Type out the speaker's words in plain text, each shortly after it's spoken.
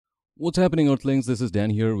What's happening, Earthlings? This is Dan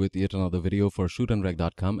here with yet another video for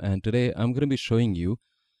shootandrec.com, and today I'm going to be showing you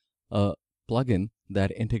a plugin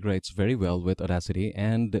that integrates very well with Audacity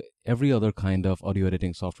and every other kind of audio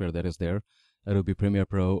editing software that is there. Adobe Premiere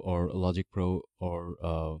Pro or Logic Pro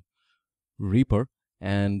or Reaper.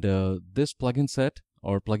 And this plugin set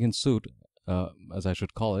or plugin suite, as I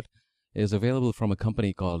should call it, is available from a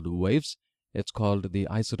company called Waves. It's called the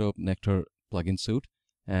Isotope Nectar plugin suite.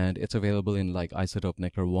 And it's available in like Isotope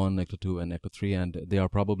Nectar 1, Nectar 2, and Nectar 3, and they are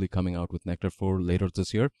probably coming out with Nectar 4 later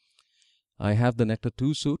this year. I have the Nectar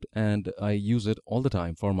 2 suite, and I use it all the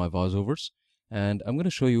time for my voiceovers. And I'm going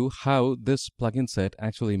to show you how this plugin set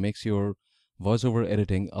actually makes your voiceover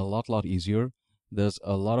editing a lot easier. There's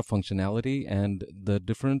a lot of functionality, and the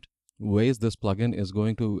different ways this plugin is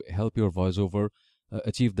going to help your voiceover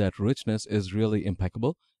achieve that richness is really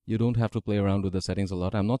impeccable. You don't have to play around with the settings a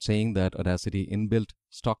lot. I'm not saying that Audacity inbuilt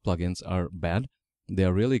stock plugins are bad. They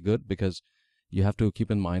are really good because you have to keep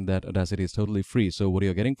in mind that Audacity is totally free. So what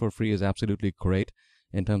you're getting for free is absolutely great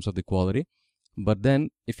in terms of the quality. But then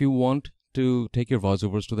if you want to take your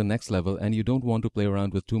voiceovers to the next level and you don't want to play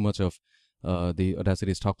around with too much of the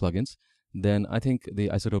Audacity stock plugins, then I think the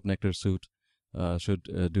Isotope Nectar suite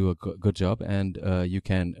should do a good job, and you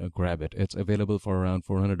can grab it. It's available for around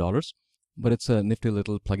 $400. But it's a nifty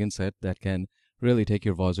little plugin set that can really take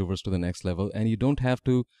your voiceovers to the next level, and you don't have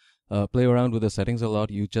to play around with the settings a lot.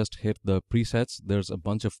 You just hit the presets. There's a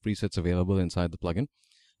bunch of presets available inside the plugin,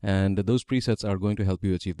 and those presets are going to help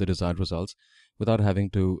you achieve the desired results without having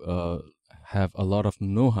to have a lot of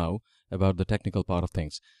know-how about the technical part of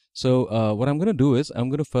things. So what I'm going to do is I'm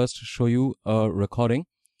going to first show you a recording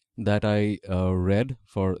that I read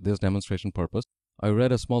for this demonstration purpose. I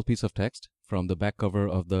read a small piece of text from the back cover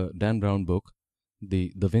of the Dan Brown book,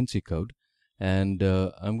 the Da Vinci Code, and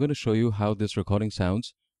I'm going to show you how this recording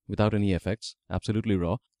sounds without any effects, absolutely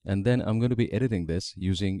raw, and then I'm going to be editing this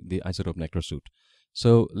using the Isotope Nectar suite.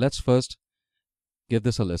 So let's first give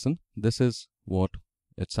this a listen. This is what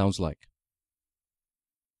it sounds like.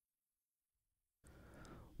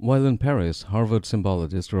 While in Paris, Harvard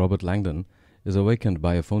symbologist Robert Langdon is awakened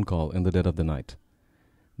by a phone call in the dead of the night.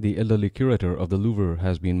 The elderly curator of the Louvre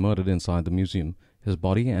has been murdered inside the museum, his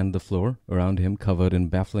body and the floor around him covered in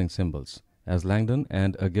baffling symbols. As Langdon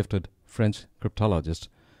and a gifted French cryptologist,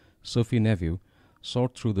 Sophie Neveu,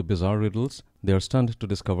 sort through the bizarre riddles, they are stunned to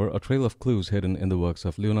discover a trail of clues hidden in the works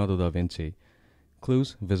of Leonardo da Vinci,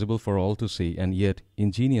 clues visible for all to see and yet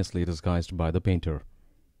ingeniously disguised by the painter.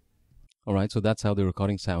 Alright, so that's how the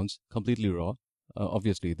recording sounds, completely raw.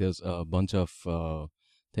 Obviously, there's a bunch of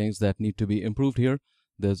things that need to be improved here.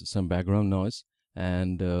 There's some background noise,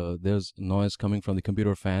 and there's noise coming from the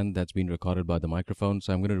computer fan that's been recorded by the microphone,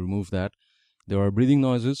 so I'm going to remove that. There are breathing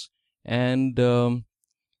noises, and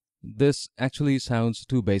this actually sounds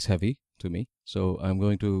too bass heavy to me, so I'm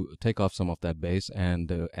going to take off some of that bass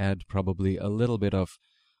and add probably a little bit of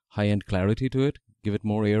high-end clarity to it, give it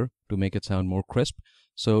more air to make it sound more crisp.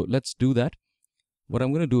 So let's do that. What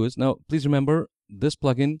I'm going to do is, now please remember, this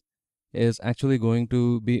plugin is actually going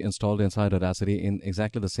to be installed inside Audacity in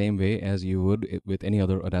exactly the same way as you would with any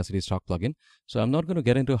other Audacity stock plugin. So I'm not going to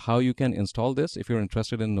get into how you can install this. If you're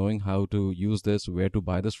interested in knowing how to use this, where to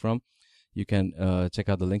buy this from, you can check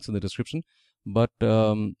out the links in the description. But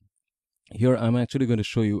here I'm actually going to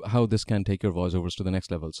show you how this can take your voiceovers to the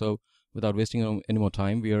next level. So without wasting any more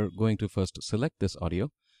time, we are going to first select this audio,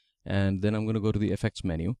 and then I'm going to go to the effects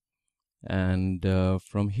menu, and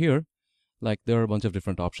from here, like, there are a bunch of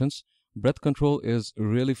different options. Breath control is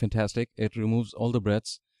really fantastic. It removes all the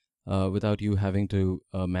breaths without you having to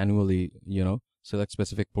manually, select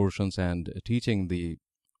specific portions and teaching the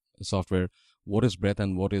software what is breath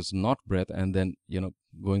and what is not breath, and then,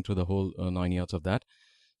 going through the whole 9 yards of that.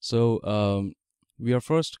 So we are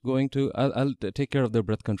first going to, I'll take care of the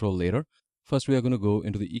breath control later. First, we are going to go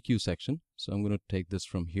into the EQ section. So I'm going to take this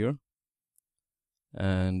from here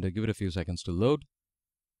and give it a few seconds to load.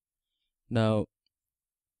 Now,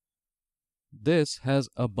 this has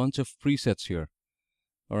a bunch of presets here.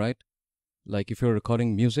 All right, like if you're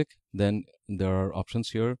recording music, then there are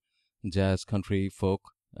options here: jazz, country, folk,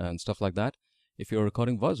 and stuff like that. If you're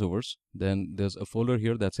recording voiceovers, then there's a folder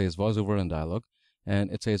here that says voiceover and dialogue, and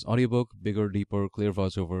it says audiobook, bigger, deeper, clear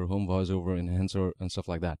voiceover, home voiceover, enhancer, and stuff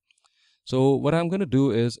like that. So what I'm going to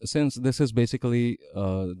do is, since this is basically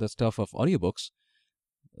the stuff of audiobooks,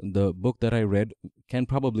 the book that I read can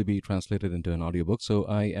probably be translated into an audiobook, so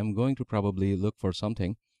I am going to probably look for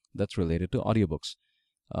something that's related to audiobooks.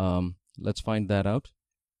 Let's find that out.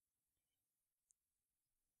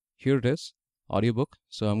 Here it is, audiobook.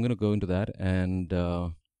 So I'm going to go into that, and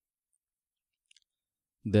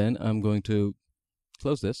then I'm going to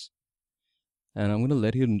close this, and I'm going to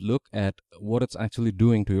let you look at what it's actually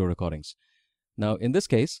doing to your recordings. Now, in this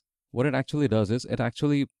case, what it actually does is it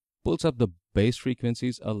actually pulls up the bass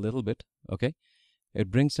frequencies a little bit, okay? It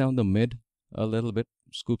brings down the mid a little bit,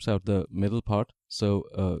 scoops out the middle part, so,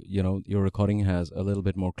 your recording has a little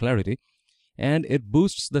bit more clarity. And it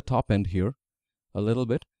boosts the top end here a little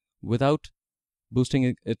bit without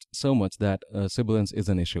boosting it so much that sibilance is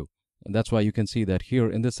an issue. And that's why you can see that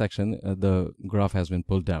here in this section, the graph has been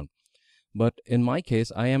pulled down. But in my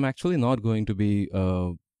case, I am actually not going to be,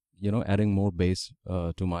 adding more bass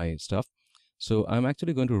to my stuff. So I'm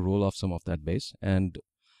actually going to roll off some of that bass. And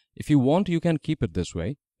if you want, you can keep it this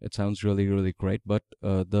way. It sounds really, really great. But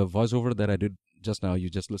the voiceover that I did just now, you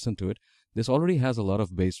just listened to it. This already has a lot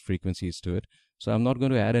of bass frequencies to it. So I'm not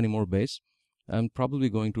going to add any more bass. I'm probably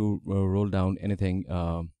going to roll down anything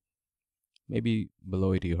maybe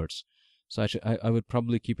below 80 hertz. So I would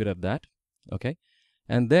probably keep it at that. Okay.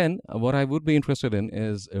 And then what I would be interested in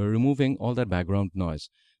is removing all that background noise.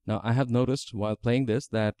 Now, I have noticed while playing this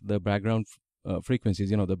that the background frequencies,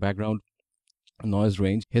 the background noise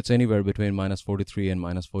range hits anywhere between -43 and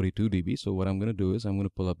 -42 dB. So what I'm going to do is I'm going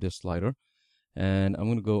to pull up this slider and I'm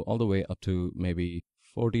going to go all the way up to maybe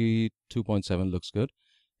 42.7 looks good.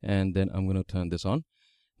 And then I'm going to turn this on.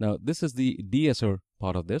 Now, this is the de-esser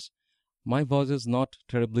part of this. My voice is not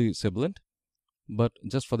terribly sibilant, but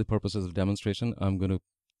just for the purposes of demonstration, I'm going to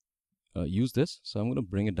use this. So I'm going to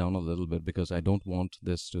bring it down a little bit because I don't want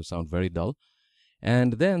this to sound very dull.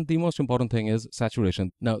 And then the most important thing is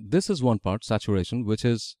saturation. Now, this is one part, saturation, which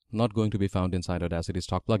is not going to be found inside Audacity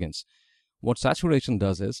stock plugins. What saturation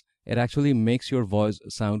does is it actually makes your voice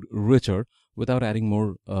sound richer without adding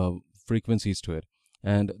more frequencies to it.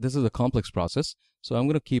 And this is a complex process. So I'm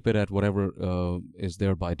going to keep it at whatever is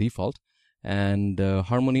there by default. And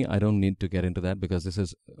harmony, I don't need to get into that because this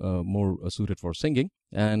is more suited for singing.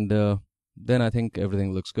 And then I think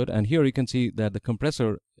everything looks good. And here you can see that the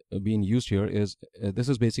compressor being used here is, this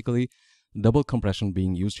is basically double compression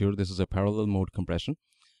being used here. This is a parallel mode compression.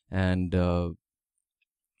 And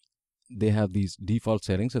they have these default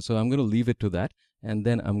settings. So I'm going to leave it to that. And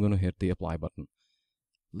then I'm going to hit the apply button.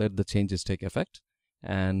 Let the changes take effect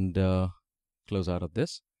and close out of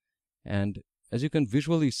this. And as you can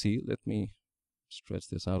visually see, let me stretch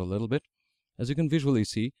this out a little bit. As you can visually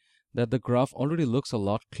see that the graph already looks a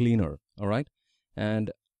lot cleaner, all right?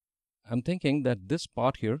 And I'm thinking that this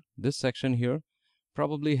part here, this section here,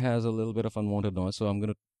 probably has a little bit of unwanted noise. So I'm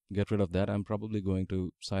going to get rid of that. I'm probably going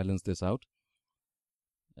to silence this out.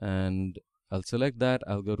 And I'll select that.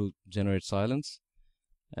 I'll go to generate silence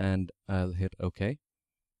and I'll hit OK.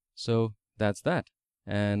 So that's that.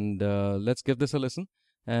 And let's give this a listen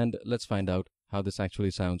and let's find out how this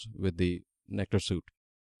actually sounds with the Nectar suit.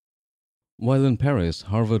 While in Paris,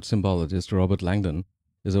 Harvard symbologist Robert Langdon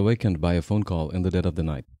is awakened by a phone call in the dead of the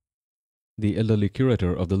night. The elderly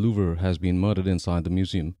curator of the Louvre has been murdered inside the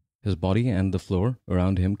museum, his body and the floor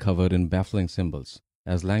around him covered in baffling symbols.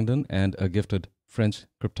 As Langdon and a gifted French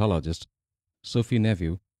cryptologist, Sophie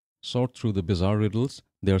Neveu, sort through the bizarre riddles,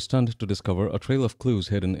 they are stunned to discover a trail of clues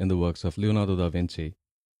hidden in the works of Leonardo da Vinci.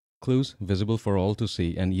 Clues visible for all to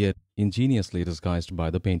see and yet ingeniously disguised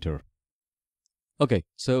by the painter. Okay,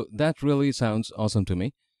 so that really sounds awesome to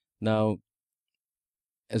me. Now,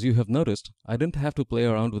 as you have noticed, I didn't have to play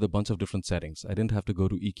around with a bunch of different settings. I didn't have to go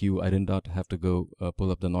to EQ. I did not have to go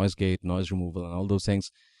pull up the noise gate, noise removal, and all those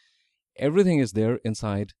things. Everything is there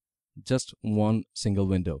inside just one single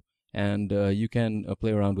window. And you can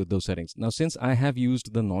play around with those settings. Now, since I have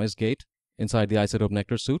used the noise gate inside the iZotope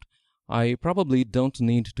Nectar suite, I probably don't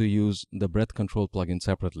need to use the breath control plugin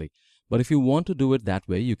separately. But if you want to do it that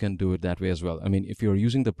way, you can do it that way as well. I mean, if you're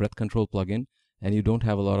using the breath control plugin and you don't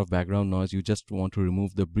have a lot of background noise, you just want to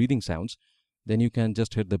remove the breathing sounds, then you can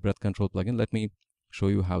just hit the breath control plugin. Let me show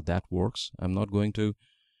you how that works. I'm not going to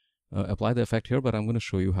apply the effect here, but I'm going to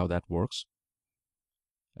show you how that works.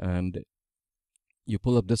 And you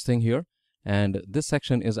pull up this thing here, and this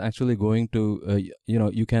section is actually going to,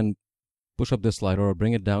 you can push up this slider or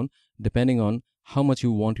bring it down depending on how much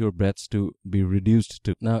you want your breaths to be reduced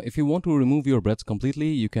to. Now, if you want to remove your breaths completely,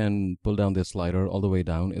 you can pull down this slider all the way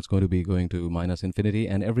down. It's going to be going to -infinity,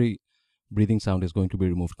 and every breathing sound is going to be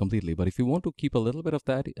removed completely. But if you want to keep a little bit of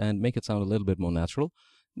that and make it sound a little bit more natural,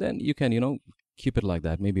 then you can, keep it like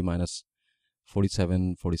that, maybe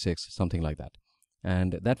 -47, 46, something like that.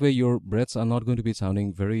 And that way your breaths are not going to be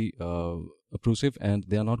sounding very obtrusive, and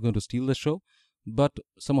they are not going to steal the show, but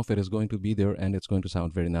some of it is going to be there and it's going to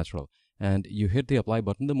sound very natural. And you hit the apply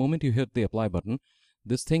button. The moment you hit the apply button,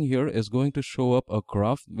 this thing here is going to show up a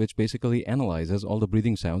graph which basically analyzes all the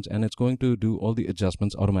breathing sounds, and it's going to do all the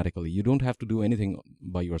adjustments automatically. You don't have to do anything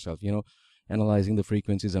by yourself. analyzing the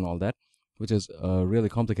frequencies and all that, which is really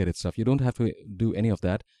complicated stuff. You don't have to do any of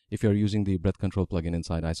that if you're using the breath control plugin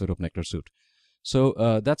inside Isotope Nectar Suite. So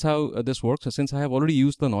that's how this works. Since I have already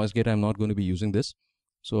used the noise gate, I'm not going to be using this.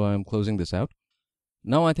 So I'm closing this out.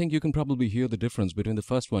 Now I think you can probably hear the difference between the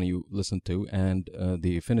first one you listened to and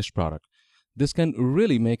the finished product. This can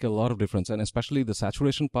really make a lot of difference, and especially the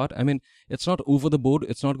saturation part. I mean, it's not over the board.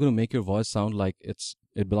 It's not going to make your voice sound like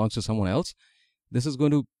it belongs to someone else. This is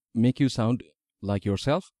going to make you sound like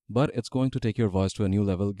yourself, but it's going to take your voice to a new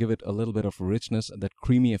level, give it a little bit of richness, that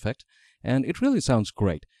creamy effect, and it really sounds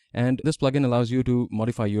great. And this plugin allows you to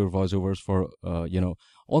modify your voiceovers for,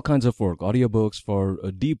 all kinds of work, audiobooks, for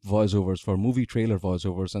deep voiceovers, for movie trailer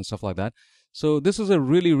voiceovers and stuff like that. So this is a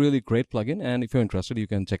really, really great plugin, and if you're interested, you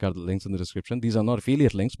can check out the links in the description. These are not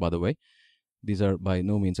affiliate links, by the way. These are by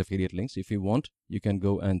no means affiliate links. If you want, you can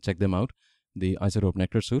go and check them out, the Isotope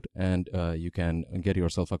Nectar Suite, and you can get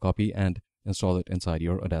yourself a copy and install it inside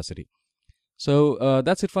your Audacity. So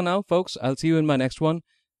that's it for now, folks. I'll see you in my next one.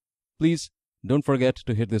 Please don't forget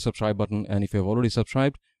to hit the subscribe button, and if you've already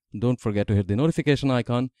subscribed, don't forget to hit the notification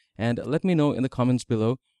icon, and let me know in the comments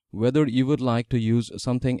below whether you would like to use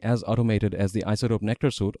something as automated as the Isotope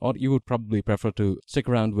Nectar Suite, or you would probably prefer to stick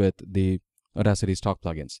around with the Audacity stock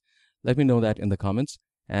plugins. Let me know that in the comments,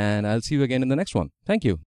 and I'll see you again in the next one. Thank you.